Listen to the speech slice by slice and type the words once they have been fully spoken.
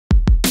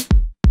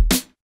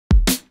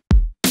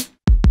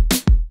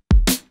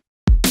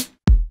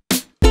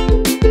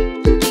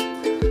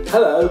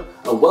Hello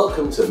and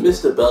welcome to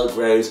Mr.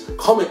 Belgrave's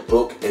Comic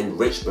Book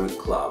Enrichment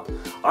Club.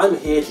 I'm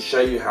here to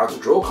show you how to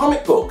draw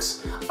comic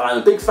books. I'm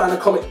a big fan of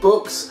comic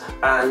books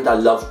and I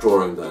love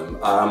drawing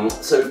them.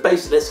 So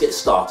basically, let's get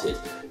started.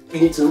 You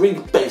need some really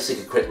basic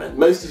equipment.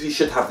 Most of you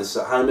should have this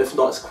at home. If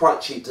not, it's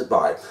quite cheap to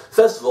buy.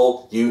 First of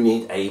all, you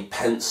need a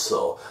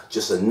pencil.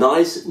 Just a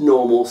nice,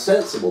 normal,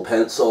 sensible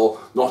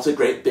pencil, not a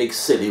great big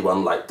silly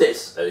one like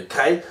this,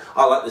 okay?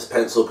 I like this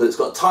pencil because it's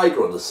got a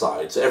tiger on the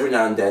side, so every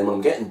now and then when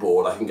I'm getting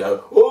bored I can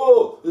go,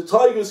 oh, the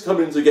tiger's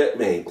coming to get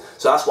me.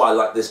 So that's why I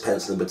like this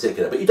pencil in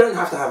particular. But you don't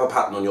have to have a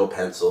pattern on your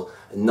pencil.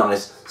 A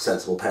nice,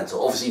 sensible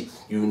pencil. Obviously,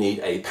 you need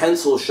a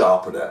pencil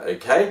sharpener,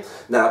 okay?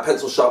 Now,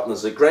 pencil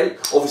sharpeners are great.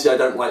 Obviously, I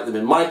don't like them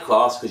in my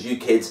class because you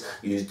kids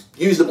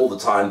use them all the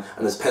time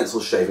and there's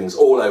pencil shavings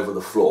all over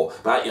the floor.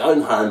 But at your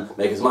own home,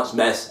 make as much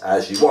mess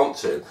as you want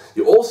to.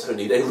 You also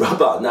need a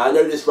rubber. Now, I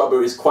know this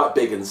rubber is quite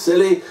big and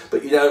silly,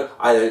 but you know,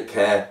 I don't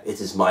care.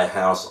 It is my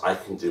house. I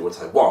can do what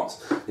I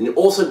want. And you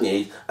also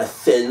need a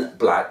thin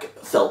black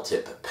felt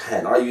tip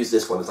pen. I use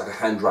this one. It's like a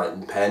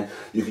handwriting pen.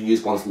 You can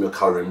use one from your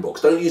colouring books.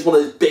 Don't use one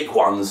of those big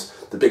ones,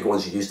 the big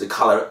ones you use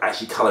to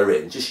actually colour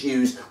in. Just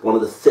use one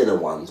of the thinner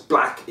ones.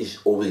 Black is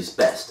always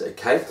best,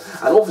 okay?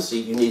 And obviously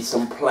you need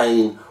some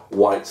plain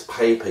white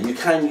paper. You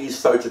can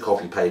use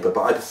photocopy paper,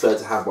 but I prefer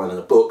to have one in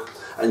a book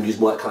and use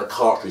more like kind of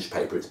cartridge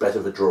paper. It's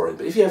better for drawing.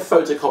 But if you have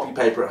photocopy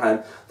paper at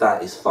home,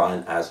 that is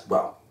fine as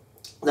well.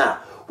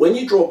 Now, when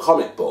you draw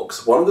comic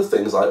books, one of the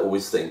things I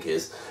always think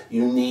is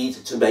you need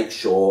to make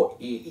sure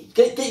you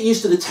get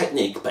used to the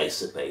technique,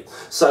 basically.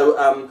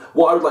 So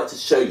what I would like to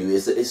show you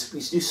is that we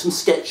do some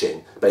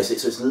sketching, basically.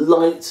 So it's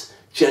light,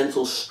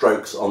 gentle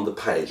strokes on the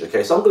page,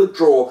 okay? So I'm going to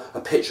draw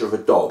a picture of a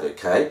dog,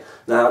 okay?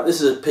 Now,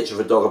 this is a picture of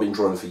a dog I've been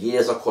drawing for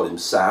years. I call him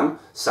Sam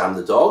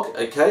the dog,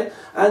 okay?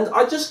 And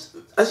I just,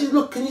 as you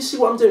look, can you see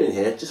what I'm doing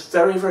here? Just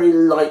very, very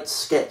light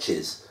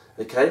sketches,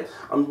 okay?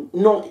 I'm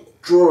not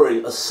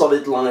drawing a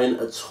solid line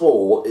at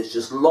all. It's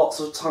just lots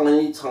of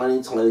tiny,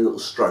 tiny, tiny little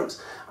strokes.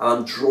 And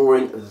I'm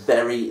drawing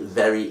very,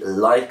 very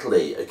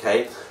lightly,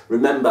 okay?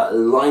 Remember,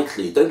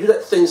 lightly. Don't do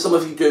that thing some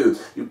of you do.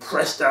 You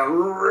press down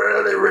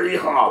really, really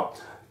hard.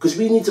 Because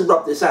we need to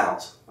rub this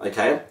out,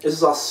 okay? This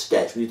is our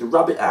sketch. We need to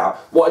rub it out.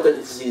 What I don't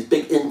need to see is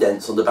big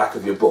indents on the back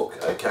of your book,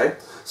 okay?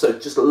 So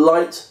just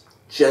light,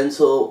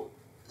 gentle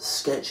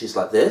sketches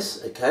like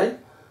this, okay?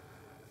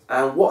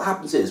 And what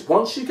happens is,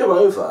 once you go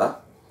over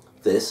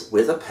this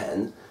with a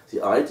pen,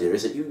 the idea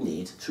is that you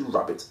need to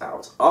rub it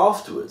out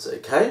afterwards,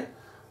 okay?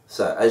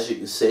 So as you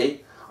can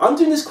see, I'm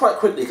doing this quite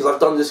quickly because I've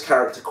done this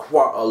character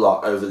quite a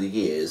lot over the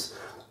years.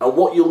 And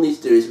what you'll need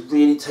to do is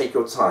really take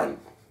your time,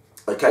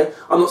 okay?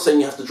 I'm not saying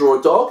you have to draw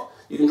a dog.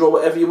 You can draw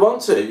whatever you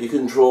want to. You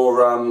can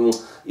draw,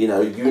 you know,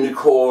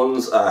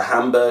 unicorns,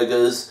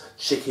 hamburgers,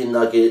 chicken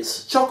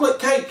nuggets, chocolate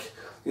cake.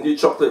 You can do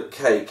chocolate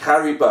cake,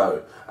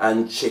 Haribo,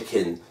 and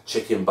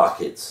chicken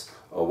buckets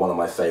are one of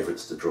my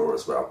favourites to draw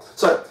as well.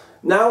 So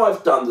now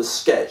I've done the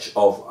sketch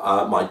of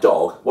my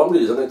dog, what I'm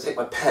going to do is I'm going to take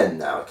my pen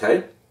now,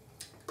 okay?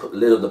 Put the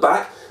lid on the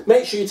back.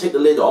 Make sure you take the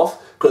lid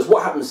off, because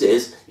what happens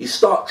is you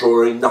start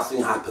drawing,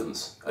 nothing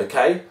happens,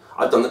 okay?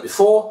 I've done that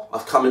before.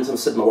 I've come in and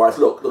said to my wife,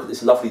 look at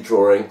this lovely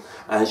drawing,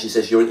 and she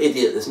says, you're an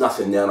idiot, there's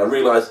nothing there, and I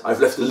realise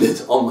I've left the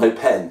lid on my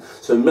pen.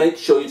 So make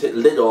sure you take the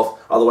lid off,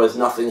 otherwise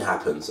nothing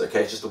happens,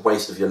 okay? It's just a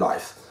waste of your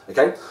life,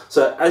 okay?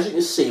 So as you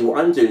can see, what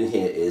I'm doing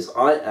here is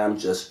I am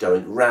just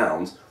going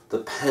round the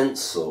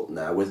pencil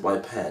now with my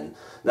pen.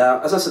 Now,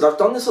 as I said, I've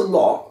done this a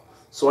lot,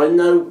 so I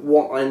know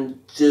what I'm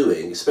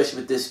doing,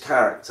 especially with this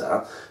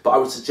character, but I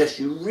would suggest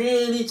you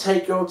really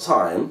take your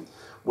time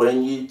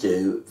when you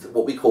do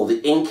what we call the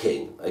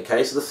inking,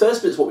 okay? So the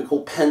first bit is what we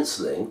call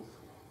penciling,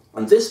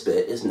 and this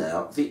bit is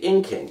now the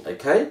inking,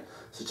 okay?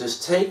 So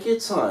just take your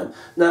time.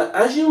 Now,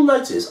 as you'll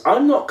notice,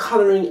 I'm not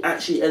colouring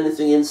actually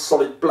anything in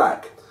solid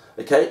black,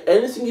 okay?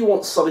 Anything you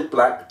want solid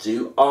black,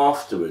 do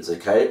afterwards,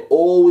 okay?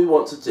 All we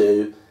want to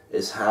do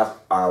is have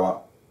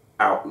our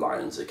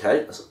outlines,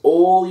 okay? That's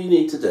all you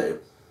need to do.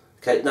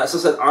 Okay, now as I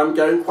said, I'm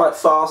going quite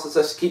fast. As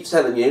I keep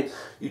telling you,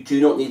 you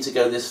do not need to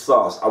go this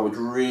fast. I would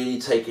really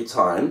take your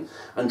time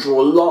and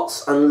draw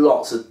lots and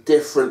lots of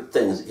different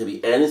things. It can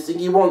be anything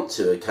you want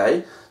to,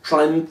 okay?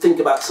 Try and think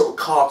about sort of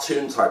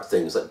cartoon type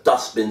things like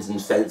dustbins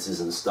and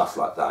fences and stuff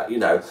like that, you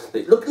know.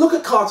 Look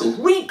at cartoons,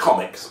 read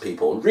comics,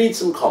 people, read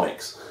some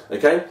comics,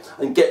 okay?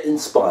 And get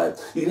inspired.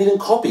 You can even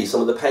copy some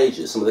of the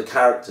pages, some of the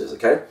characters,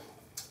 okay?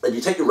 Then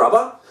you take your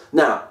rubber.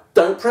 Now,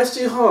 don't press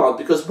too hard,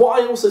 because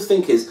what I also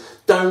think is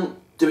don't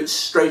do it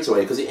straight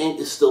away because the ink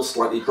is still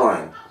slightly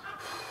drying.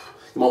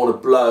 You might want to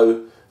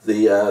blow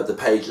the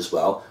page as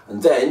well.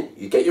 And then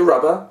you get your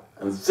rubber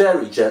and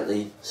very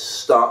gently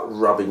start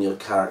rubbing your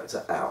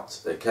character out,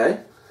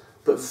 okay?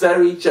 But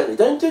very gently.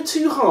 Don't do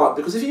too hard,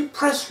 because if you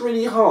press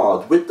really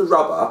hard with the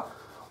rubber,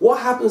 what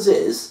happens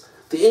is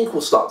the ink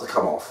will start to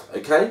come off,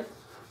 okay?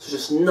 So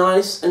just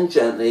nice and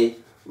gently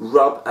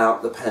rub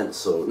out the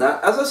pencil.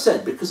 Now, as I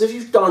said, because if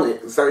you've done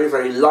it very,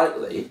 very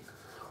lightly,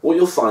 what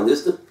you'll find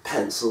is the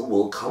pencil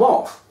will come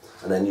off.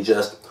 And then you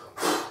just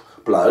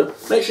blow.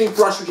 Make sure you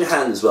brush with your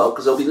hand as well,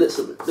 because there'll be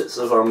bits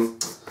of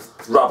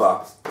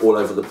rubber all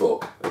over the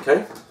book,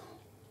 okay?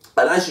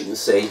 And as you can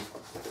see,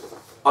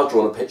 I've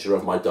drawn a picture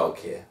of my dog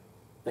here.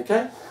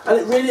 Okay? And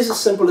it really is as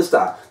simple as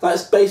that.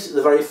 That's basically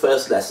the very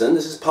first lesson.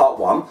 This is part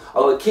 1.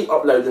 I'm going to keep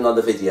uploading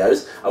other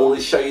videos. I want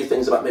to show you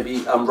things about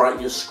maybe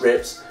writing your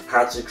scripts,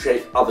 how to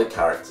create other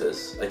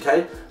characters.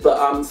 Okay?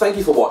 But thank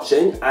you for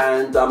watching,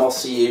 and I'll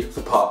see you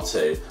for part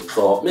 2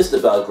 for Mr.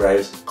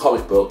 Belgrave's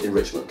Comic Book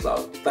Enrichment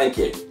Club. Thank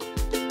you.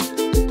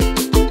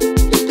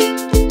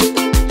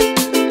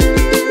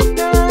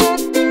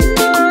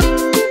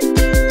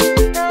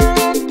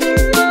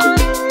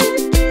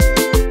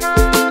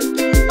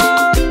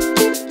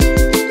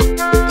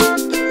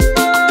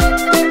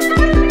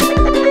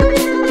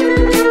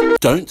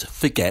 Don't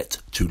forget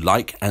to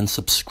like and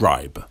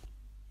subscribe.